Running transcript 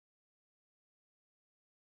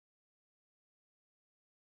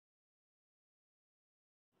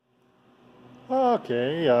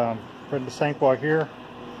Okay, Fred the Sanqua here,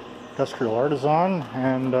 industrial artisan,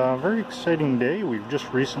 and a very exciting day. We've just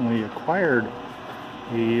recently acquired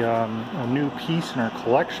a new piece in our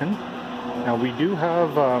collection. Now we do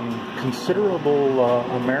have considerable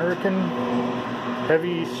American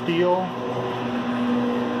heavy steel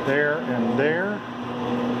there and there.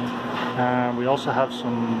 We also have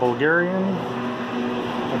some Bulgarian,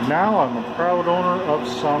 but now I'm a proud owner of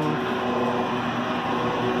some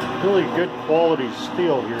really good quality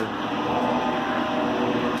steel here.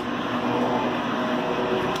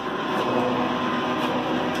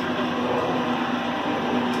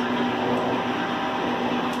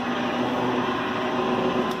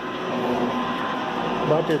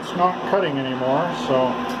 But it's not cutting anymore,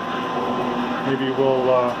 so maybe we'll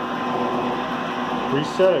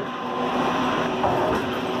reset it.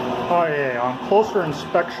 Oh yeah, on closer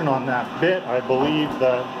inspection on that bit, I believe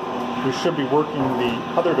that we should be working the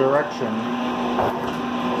other direction.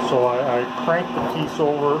 So I cranked the piece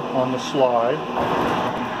over on the slide.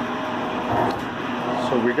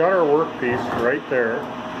 So we got our workpiece right there,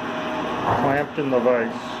 clamped in the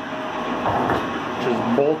vise, which is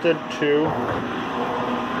bolted to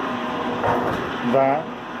that,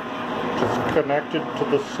 which is connected to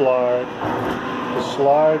the slide. The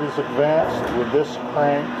slide is advanced with this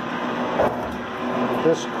crank.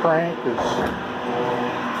 This crank is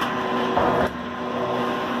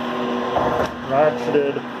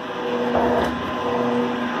ratcheted.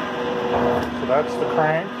 So that's the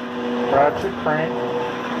crank, ratchet crank,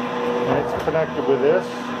 and it's connected with this.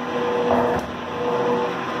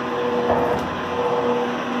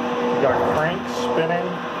 We got crank spinning.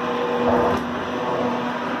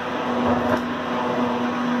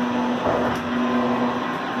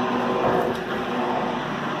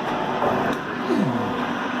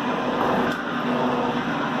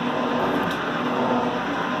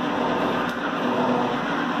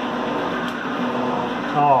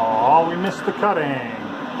 Oh, we missed the cutting.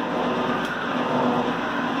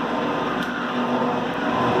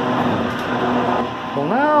 Well,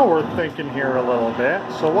 now we're thinking here a little bit.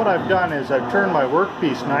 So what I've done is I've turned my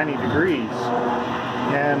workpiece 90 degrees,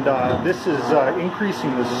 and this is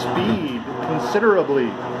increasing the speed considerably.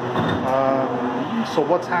 So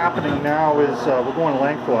what's happening now is we're going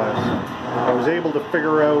lengthwise. I was able to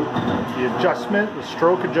figure out the adjustment, the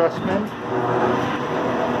stroke adjustment.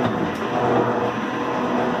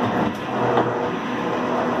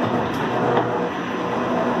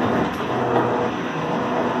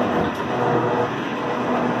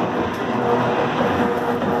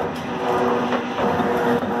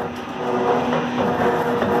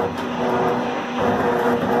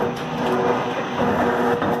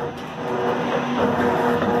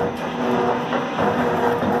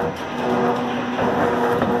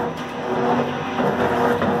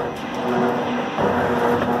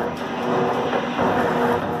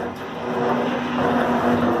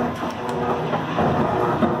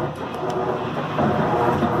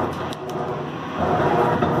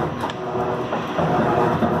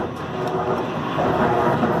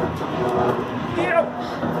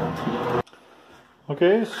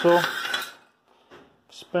 Okay, so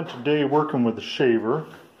spent a day working with the shaver.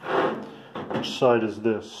 Which side is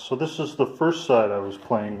this? So this is the first side I was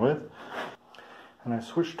playing with, and I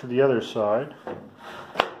switched to the other side,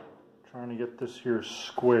 trying to get this here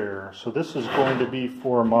square. So this is going to be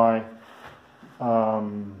for my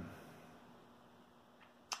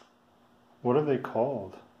what are they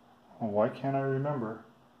called? Oh, why can't I remember?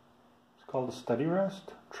 It's called a steady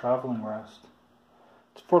rest? Traveling rest.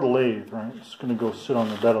 It's for the lathe, right? It's going to go sit on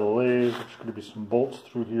the bed of the lathe. There's going to be some bolts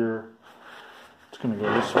through here. It's going to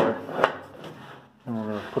go this way. And we're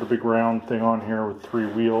going to put a big round thing on here with 3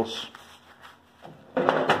 wheels.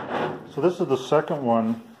 So this is the second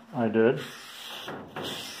one I did.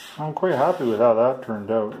 I'm quite happy with how that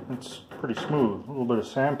turned out. It's pretty smooth. A little bit of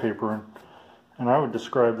sandpaper, and I would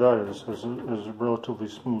describe that as a relatively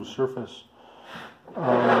smooth surface.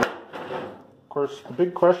 Of course, the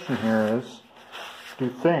big question here is, do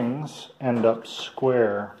things end up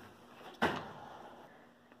square?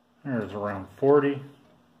 There's around 40.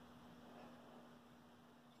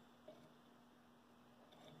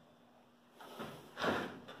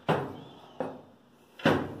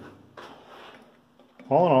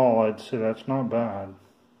 All in all, I'd say that's not bad.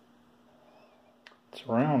 It's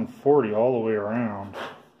around 40 all the way around.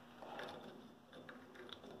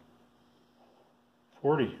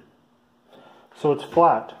 40. So it's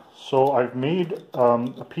flat. So I've made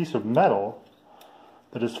a piece of metal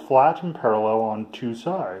that is flat and parallel on 2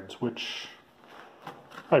 sides, which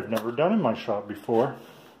I've never done in my shop before,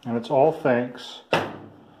 and it's all thanks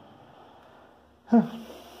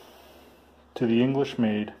to the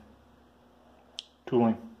English-made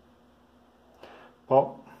tooling.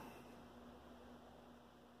 Well,